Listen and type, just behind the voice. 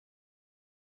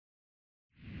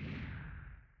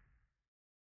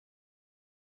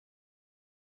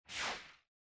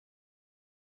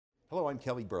Hello, I'm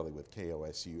Kelly Burley with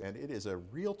KOSU, and it is a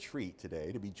real treat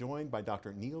today to be joined by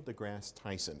Dr. Neil deGrasse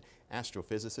Tyson,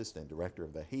 astrophysicist and director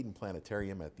of the Hayden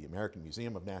Planetarium at the American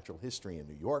Museum of Natural History in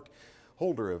New York,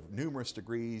 holder of numerous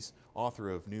degrees, author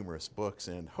of numerous books,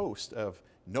 and host of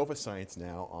Nova Science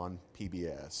Now on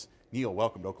PBS. Neil,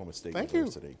 welcome to Oklahoma State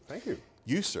University. Thank you.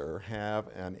 You, sir, have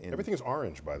an... Everything is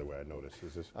orange, by the way, I noticed.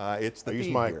 Is this, it's the I use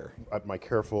theme here. my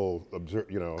careful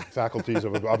faculties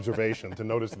of observation to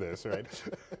notice this, right?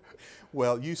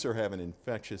 Well, you, sir, have an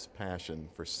infectious passion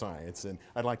for science, and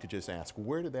I'd like to just ask,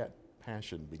 where did that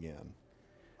passion begin?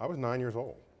 I was 9 years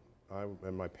old,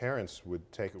 and my parents would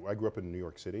take, I grew up in New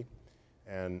York City,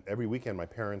 and every weekend my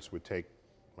parents would take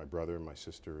my brother and my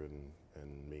sister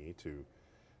and me to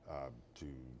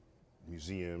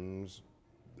museums,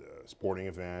 sporting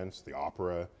events, the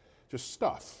opera, just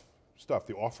stuff,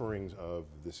 the offerings of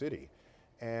the city.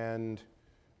 And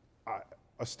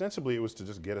ostensibly it was to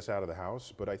just get us out of the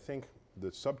house, but I think the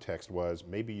subtext was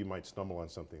maybe you might stumble on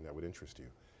something that would interest you.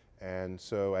 And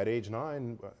so at age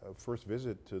 9, first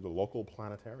visit to the local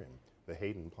planetarium, the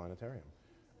Hayden Planetarium,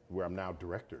 where I'm now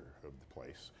director of the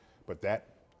place. But that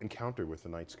encounter with the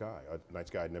night sky, a night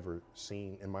sky I'd never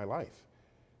seen in my life,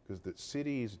 because the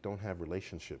cities don't have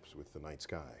relationships with the night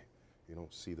sky. You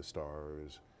don't see the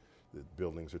stars, the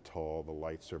buildings are tall, the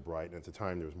lights are bright, and at the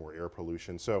time there was more air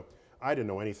pollution. So I didn't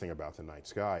know anything about the night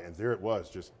sky, and there it was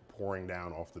just pouring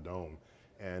down off the dome,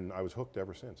 and I was hooked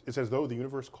ever since. It's as though the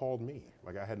universe called me,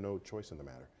 like I had no choice in the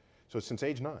matter. So since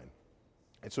age 9.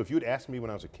 And so if you'd asked me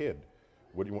when I was a kid,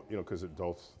 what do you want, because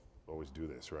adults always do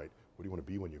this, right? What do you want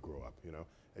to be when you grow up,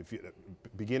 If you,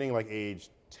 beginning like age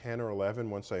 10 or 11,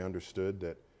 once I understood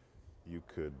that you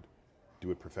could do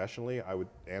it professionally, I would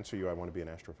answer you, I want to be an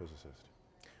astrophysicist.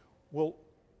 Well,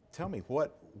 tell me,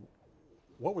 what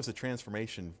was the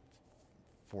transformation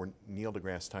for Neil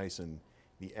deGrasse Tyson,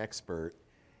 the expert,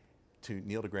 to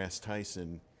Neil deGrasse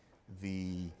Tyson,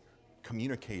 the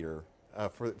communicator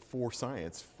for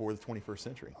science for the 21st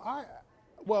century?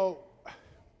 Well,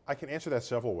 I can answer that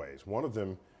several ways. One of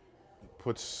them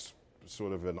puts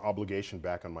sort of an obligation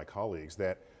back on my colleagues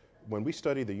that when we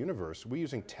study the universe, we're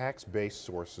using tax-based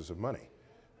sources of money.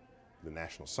 The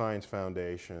National Science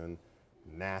Foundation,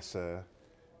 NASA,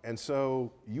 and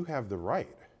so you have the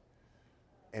right,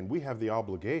 and we have the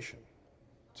obligation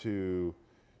to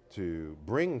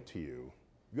bring to you,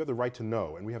 you have the right to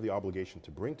know, and we have the obligation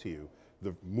to bring to you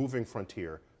the moving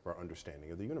frontier of our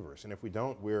understanding of the universe. And if we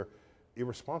don't, we're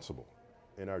irresponsible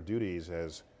in our duties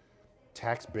as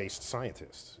tax-based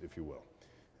scientists, if you will.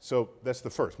 So that's the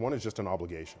first. One is just an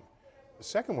obligation. The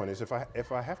second one is if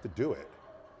I have to do it,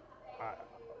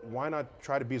 why not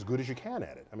try to be as good as you can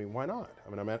at it? I mean, why not? I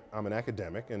mean, I'm an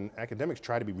academic, and academics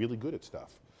try to be really good at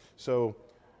stuff. So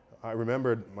I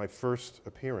remembered my first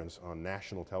appearance on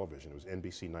national television. It was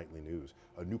NBC Nightly News.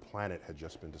 A new planet had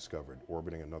just been discovered,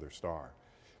 orbiting another star.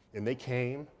 And they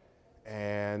came,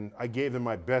 and I gave them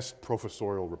my best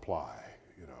professorial reply,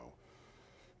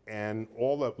 And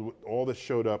all that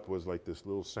showed up was like this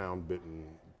little sound-bitten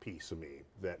piece of me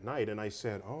that night, and I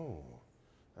said, oh,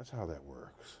 that's how that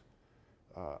works.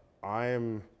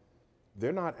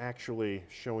 They're not actually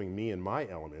showing me in my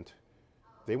element.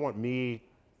 They want me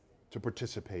to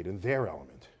participate in their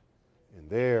element, in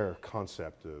their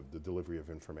concept of the delivery of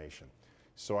information.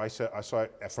 So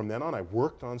from then on, I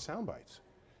worked on sound bites.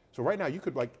 So right now, you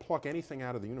could like pluck anything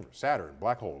out of the universe: Saturn,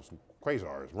 black holes,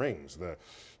 quasars, rings, the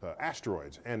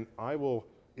asteroids, and I will,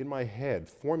 in my head,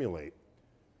 formulate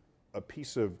a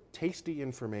piece of tasty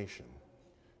information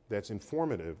that's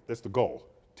informative. That's the goal.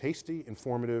 Tasty,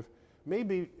 informative,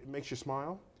 maybe it makes you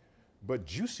smile, but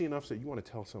juicy enough so that you want to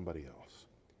tell somebody else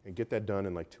and get that done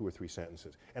in like 2 or 3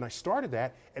 sentences. And I started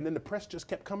that, and then the press just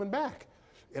kept coming back.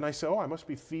 And I said, oh, I must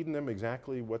be feeding them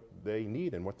exactly what they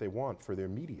need and what they want for their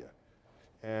media.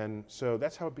 And so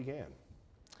that's how it began.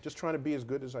 Just trying to be as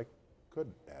good as I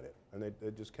could at it. And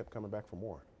they just kept coming back for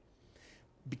more.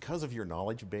 Because of your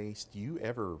knowledge base, do you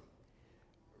ever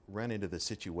run into the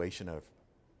situation of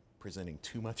presenting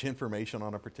too much information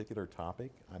on a particular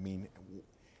topic? I mean,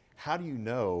 how do you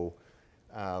know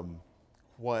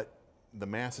what the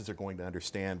masses are going to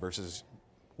understand versus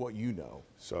what you know?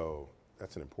 So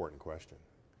that's an important question.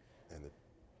 And the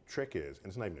trick is, and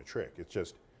it's not even a trick, it's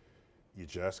just, you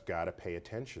just got to pay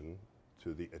attention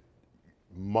to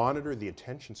monitor the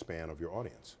attention span of your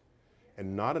audience.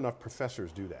 And not enough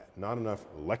professors do that. Not enough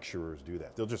lecturers do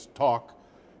that. They'll just talk,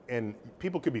 and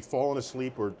people could be falling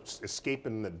asleep or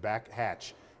escaping the back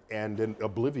hatch and then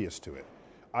oblivious to it.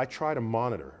 I try to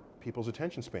monitor people's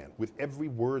attention span with every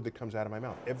word that comes out of my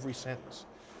mouth, every sentence,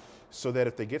 so that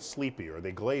if they get sleepy or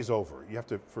they glaze over, you have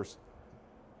to first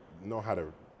know how to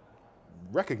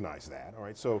recognize that, all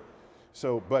right?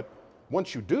 But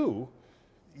once you do,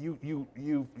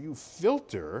 you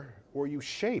filter or you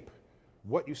shape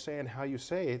what you say and how you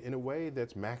say it in a way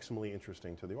that's maximally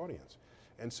interesting to the audience.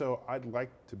 And so I'd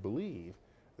like to believe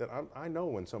that I know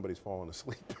when somebody's fallen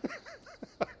asleep.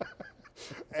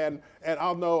 and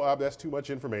I'll know that's too much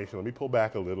information. Let me pull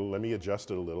back a little. Let me adjust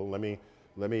it a little. Let me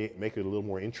make it a little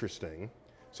more interesting.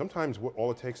 Sometimes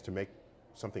all it takes to make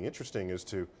something interesting is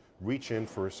to reach in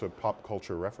for some pop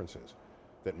culture references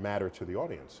that matter to the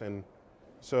audience. And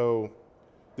so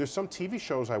there's some TV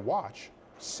shows I watch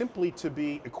simply to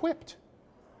be equipped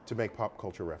to make pop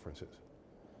culture references.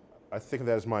 I think of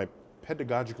that as my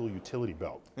pedagogical utility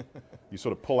belt. You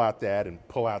sort of pull out that and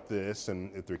pull out this,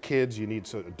 and if they're kids, you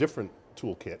need a different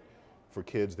toolkit for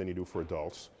kids than you do for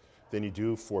adults, than you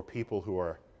do for people who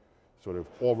are sort of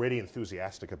already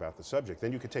enthusiastic about the subject.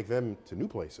 Then you can take them to new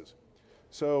places.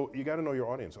 So you got to know your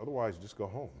audience. Otherwise, just go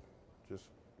home. Just,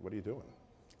 what are you doing?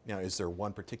 Now, is there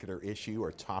one particular issue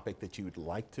or topic that you would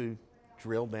like to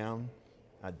drill down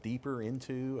deeper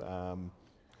into?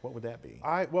 What would that be?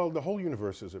 Well, the whole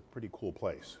universe is a pretty cool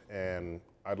place, and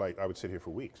I would sit here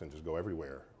for weeks and just go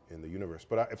everywhere in the universe.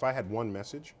 But if I had one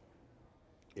message,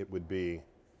 it would be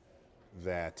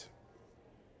that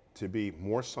to be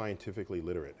more scientifically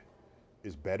literate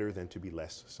is better than to be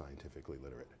less scientifically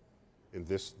literate. In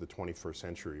the 21st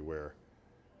century, where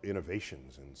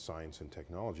innovations in science and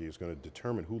technology is going to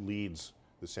determine who leads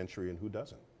the century and who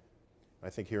doesn't. I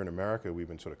think here in America, we've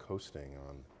been sort of coasting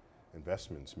on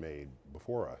investments made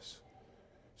before us,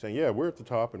 saying, yeah, we're at the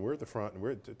top and we're at the front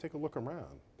and take a look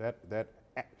around. That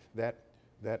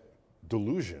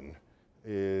delusion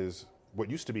is what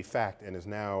used to be fact and is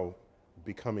now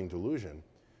becoming delusion,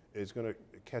 is going to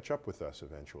catch up with us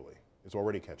eventually. It's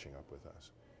already catching up with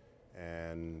us.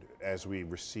 And as we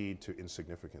recede to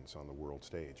insignificance on the world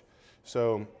stage.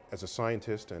 So as a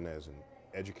scientist and as an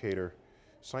educator,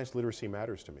 science literacy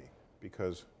matters to me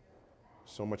because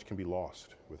so much can be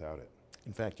lost without it.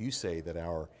 In fact, you say that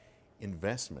our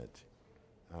investment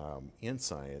in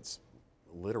science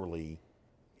literally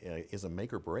is a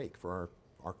make or break for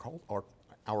our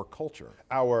culture.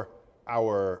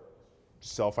 Our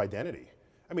self-identity.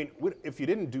 I mean, if you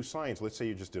didn't do science, let's say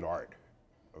you just did art,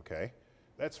 okay?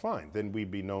 That's fine. Then we'd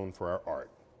be known for our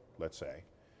art, let's say.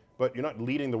 But you're not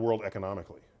leading the world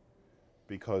economically,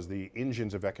 because the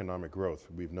engines of economic growth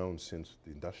we've known since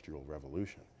the Industrial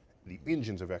Revolution, the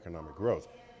engines of economic growth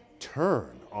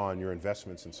turn on your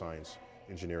investments in science,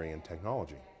 engineering, and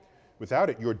technology. Without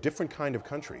it, you're a different kind of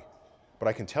country. But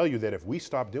I can tell you that if we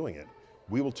stop doing it,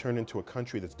 we will turn into a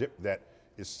country that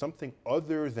is something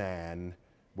other than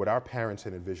what our parents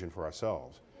had envisioned for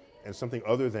ourselves, and something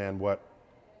other than what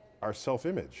our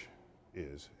self-image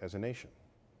is as a nation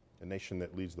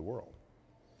that leads the world.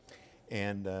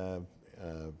 And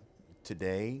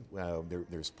today,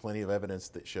 there's plenty of evidence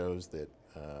that shows that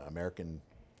American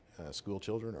school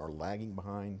children are lagging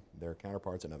behind their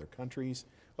counterparts in other countries.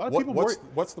 A lot of people worry.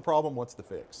 What's the problem? What's the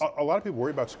fix? A lot of people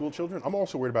worry about school children. I'm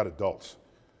also worried about adults.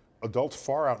 Adults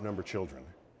far outnumber children.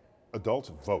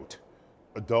 Adults vote.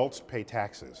 Adults pay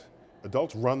taxes.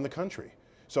 Adults run the country.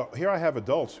 So here I have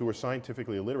adults who are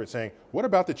scientifically illiterate saying, what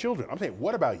about the children? I'm saying,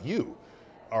 what about you?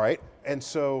 All right? And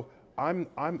so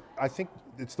I think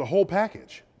it's the whole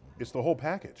package. It's the whole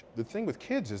package. The thing with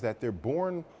kids is that they're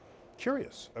born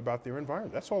curious about their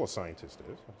environment. That's all a scientist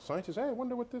is. A scientist, hey, I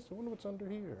wonder what's under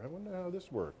here. I wonder how this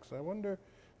works.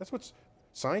 That's what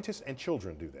scientists and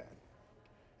children do that.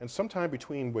 And sometime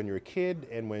between when you're a kid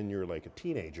and when you're like a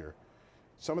teenager,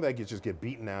 some of that just get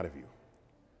beaten out of you.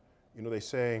 You know, they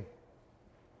say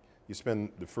you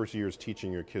spend the first years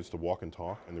teaching your kids to walk and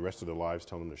talk, and the rest of their lives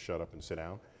telling them to shut up and sit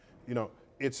down. You know,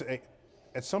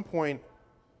 at some point,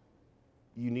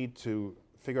 you need to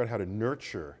figure out how to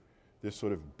nurture this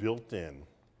sort of built-in,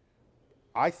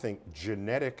 I think,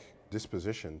 genetic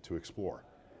disposition to explore.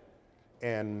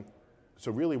 And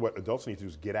so really what adults need to do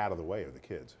is get out of the way of the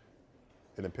kids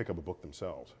and then pick up a book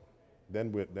themselves.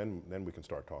 Then we can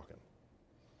start talking.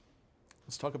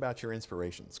 Let's talk about your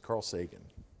inspirations. Carl Sagan.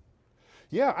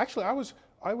 Yeah, actually, I was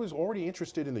already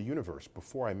interested in the universe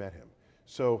before I met him.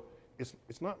 So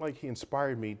it's not like he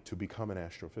inspired me to become an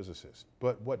astrophysicist.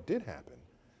 But what did happen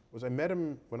was I met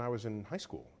him when I was in high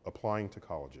school, applying to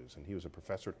colleges, and he was a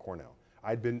professor at Cornell.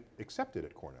 I'd been accepted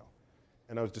at Cornell,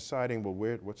 and I was deciding, well,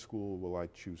 what school will I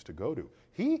choose to go to?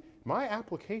 My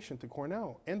application to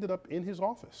Cornell ended up in his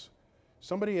office.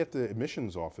 Somebody at the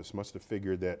admissions office must have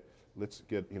figured that let's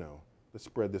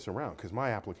spread this around, because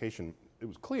my application, it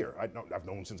was clear. I've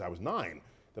known since I was 9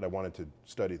 that I wanted to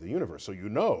study the universe. So you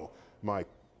know my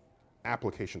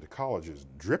application to college is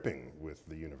dripping with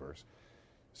the universe.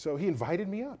 So he invited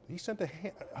me up. He sent a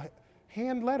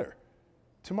hand letter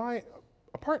to my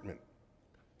apartment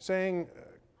saying,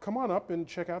 come on up and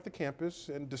check out the campus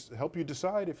and help you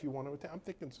decide if you want to attend. I'm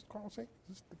thinking, is this Carl saying,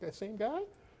 is this the same guy?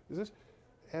 Is this?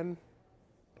 And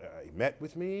he met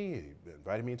with me, he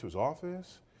invited me into his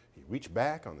office. He reached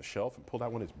back on the shelf and pulled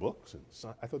out one of his books. And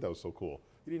I thought that was so cool.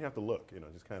 He didn't have to look,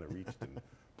 just kind of reached and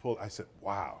pulled. I said,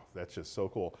 wow, that's just so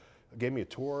cool. He gave me a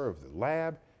tour of the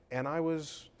lab, and I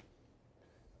was,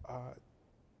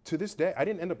 to this day, I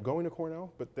didn't end up going to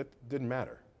Cornell, but that didn't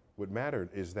matter. What mattered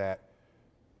is that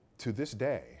to this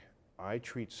day, I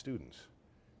treat students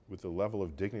with the level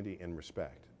of dignity and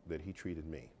respect that he treated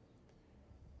me,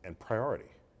 and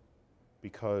priority,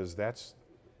 because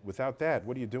without that,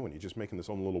 what are you doing? You're just making this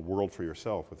own little world for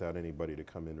yourself without anybody to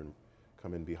come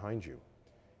in behind you.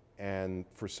 And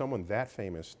for someone that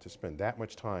famous to spend that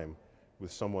much time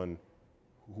with someone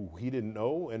who he didn't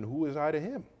know and who was I to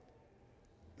him,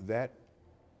 that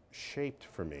shaped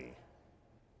for me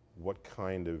what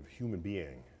kind of human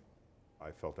being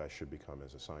I felt I should become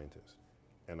as a scientist.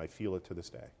 And I feel it to this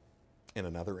day. And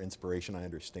another inspiration, I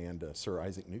understand, Sir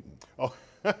Isaac Newton. Oh,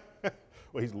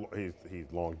 well, he's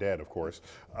long dead, of course.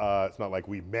 It's not like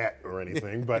we met or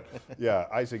anything, but yeah,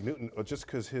 Isaac Newton, just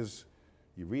because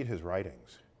you read his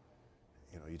writings,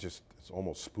 it's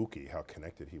almost spooky how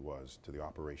connected he was to the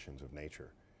operations of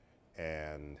nature.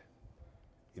 And,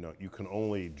 you can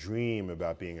only dream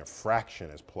about being a fraction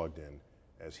as plugged in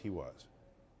as he was,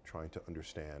 trying to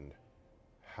understand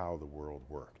how the world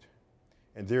worked.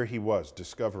 And there he was,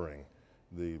 discovering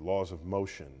the laws of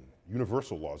motion,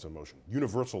 universal laws of motion,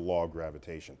 universal law of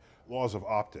gravitation, laws of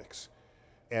optics.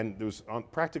 And it was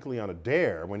practically on a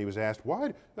dare when he was asked,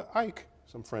 why, Ike,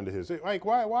 some friend of his, Ike,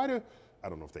 why do, I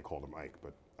don't know if they called him Ike,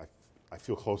 but I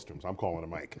feel close to him, so I'm calling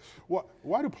him Ike.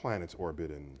 Why do planets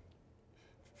orbit in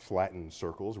flattened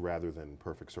circles rather than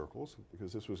perfect circles?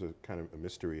 Because this was a kind of a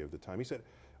mystery of the time. He said,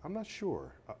 I'm not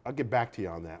sure. I'll get back to you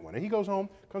on that one. And he goes home,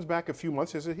 comes back a few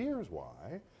months, and says, here's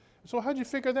why. So how'd you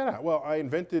figure that out? Well, I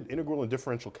invented integral and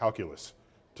differential calculus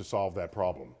to solve that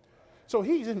problem. So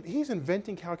he's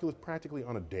inventing calculus practically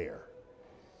on a dare.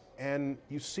 And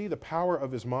you see the power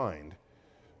of his mind.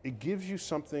 It gives you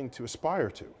something to aspire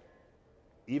to,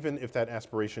 even if that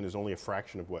aspiration is only a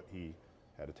fraction of what he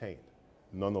had attained.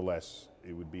 Nonetheless,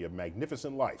 it would be a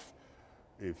magnificent life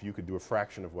if you could do a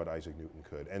fraction of what Isaac Newton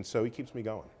could. And so he keeps me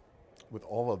going. With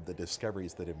all of the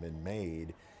discoveries that have been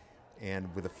made,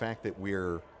 and with the fact that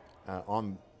we're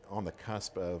on the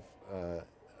cusp of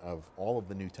all of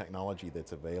the new technology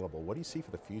that's available, what do you see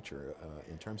for the future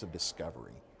in terms of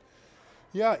discovery?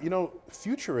 Yeah,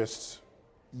 futurists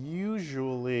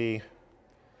usually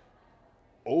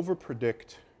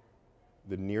overpredict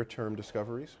the near-term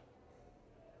discoveries,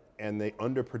 and they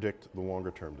underpredict the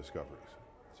longer-term discoveries.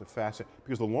 It's a fascinating,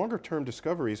 because the longer-term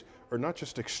discoveries are not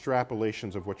just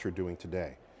extrapolations of what you're doing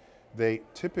today. They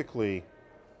typically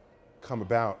come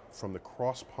about from the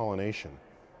cross-pollination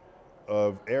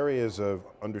of areas of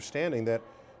understanding that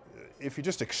if you're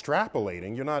just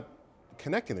extrapolating, you're not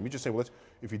connecting them. You just say, well,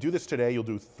 if you do this today, you'll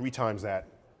do 3 times that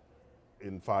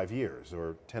in 5 years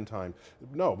or 10 times.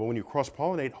 No, but when you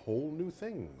cross-pollinate, whole new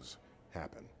things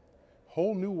happen.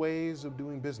 Whole new ways of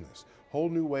doing business, whole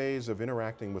new ways of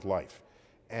interacting with life.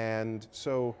 And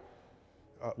so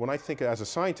when I think, as a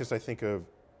scientist, I think of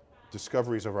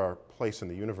discoveries of our place in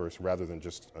the universe rather than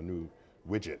just a new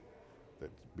widget that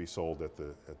be sold at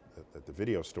the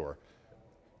video store.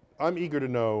 I'm eager to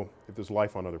know if there's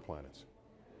life on other planets.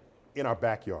 In our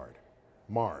backyard,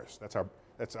 Mars, that's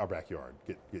our backyard,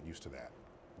 get used to that.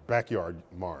 Backyard,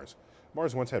 Mars.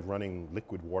 Mars once had running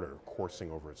liquid water coursing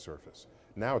over its surface.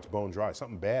 Now it's bone dry.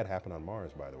 Something bad happened on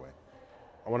Mars, by the way.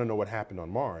 I want to know what happened on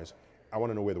Mars. I want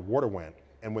to know where the water went.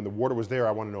 And when the water was there,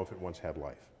 I want to know if it once had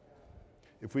life.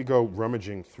 If we go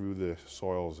rummaging through the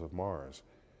soils of Mars,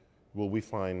 will we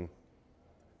find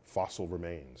fossil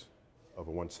remains of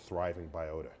a once thriving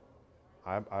biota?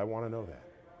 I want to know that.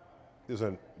 There's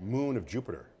a moon of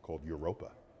Jupiter called Europa,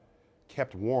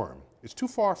 kept warm. It's too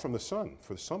far from the sun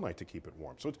for the sunlight to keep it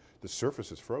warm. So the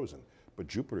surface is frozen, but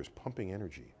Jupiter's pumping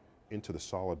energy into the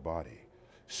solid body,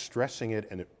 stressing it,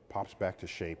 and it pops back to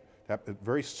shape.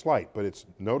 Very slight, but it's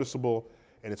noticeable,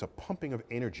 and it's a pumping of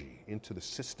energy into the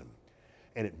system,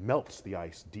 and it melts the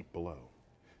ice deep below.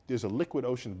 There's a liquid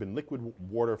ocean, been liquid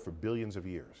water for billions of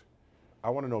years. I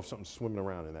want to know if something's swimming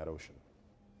around in that ocean,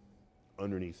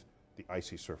 underneath the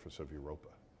icy surface of Europa.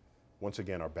 Once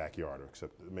again, our backyard,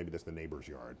 except maybe that's the neighbor's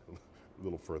yard, a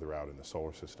little further out in the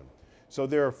solar system. So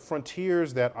there are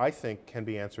frontiers that I think can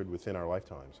be answered within our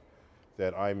lifetimes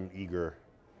that I'm eager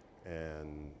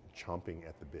and chomping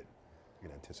at the bit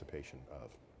in anticipation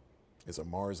of. Is a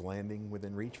Mars landing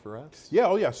within reach for us? Yeah,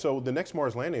 oh yeah, so the next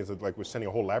Mars landing is like we're sending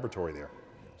a whole laboratory there.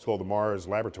 It's called the Mars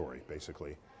Laboratory,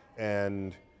 basically.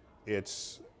 And it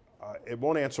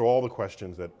won't answer all the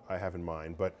questions that I have in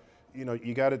mind, but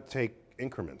you got to take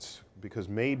increments, because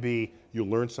maybe you'll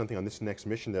learn something on this next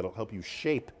mission that'll help you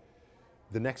shape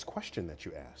the next question that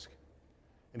you ask.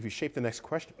 And if you shape the next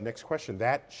question,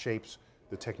 that shapes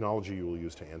the technology you will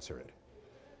use to answer it.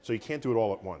 So you can't do it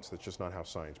all at once. That's just not how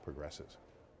science progresses.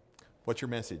 What's your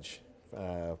message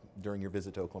during your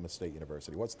visit to Oklahoma State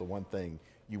University? What's the one thing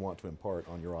you want to impart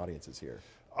on your audiences here?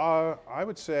 I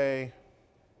would say,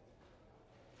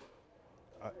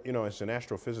 as an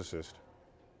astrophysicist,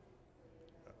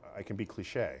 I can be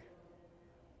cliche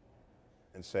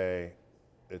and say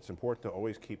it's important to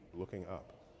always keep looking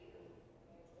up.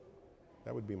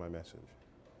 That would be my message.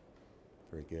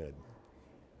 Very good.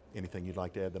 Anything you'd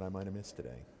like to add that I might have missed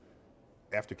today?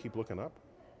 I have to keep looking up?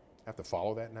 I have to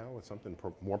follow that now with something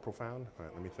more profound? All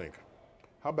right, let me think.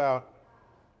 How about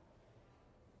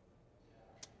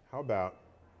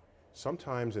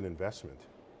sometimes an investment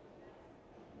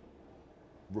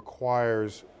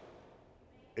requires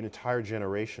an entire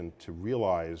generation to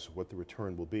realize what the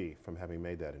return will be from having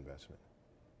made that investment.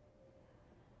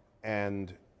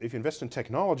 And if you invest in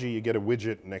technology, you get a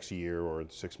widget next year or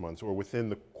 6 months or within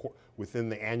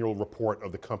the annual report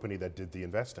of the company that did the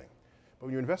investing. But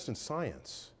when you invest in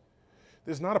science,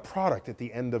 there's not a product at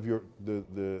the end of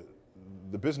the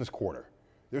business quarter.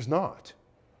 There's not.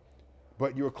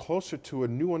 But you're closer to a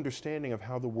new understanding of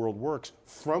how the world works,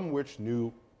 from which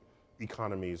new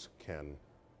economies can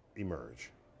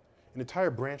emerge. An entire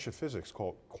branch of physics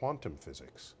called quantum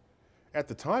physics. At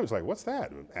the time, it's like, what's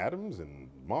that? Atoms and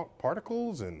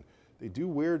particles, and they do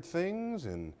weird things,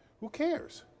 and who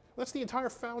cares? That's the entire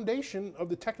foundation of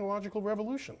the technological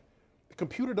revolution. The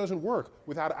computer doesn't work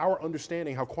without our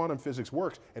understanding how quantum physics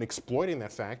works and exploiting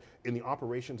that fact in the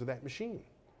operations of that machine.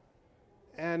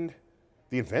 And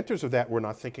the inventors of that were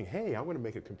not thinking, hey, I want to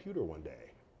make a computer one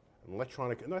day. An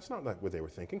electronic, no, that's not what they were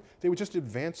thinking. They were just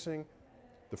advancing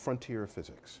the frontier of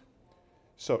physics.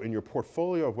 So in your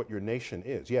portfolio of what your nation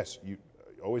is, yes, you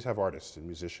always have artists and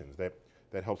musicians.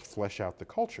 That helps flesh out the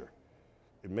culture.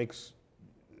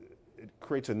 It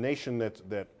creates a nation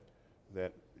that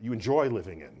you enjoy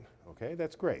living in, okay?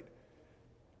 That's great.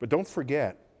 But don't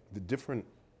forget the different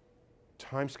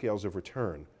timescales of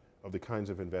return of the kinds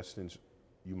of investments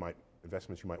you might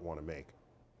want to make,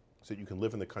 so that you can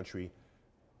live in the country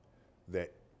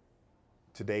that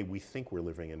today we think we're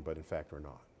living in, but in fact are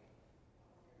not.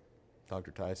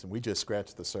 Dr. Tyson, we just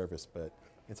scratched the surface, but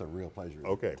it's a real pleasure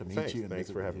to meet you. Thanks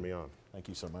for having me on. Thank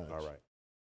you so much. All right.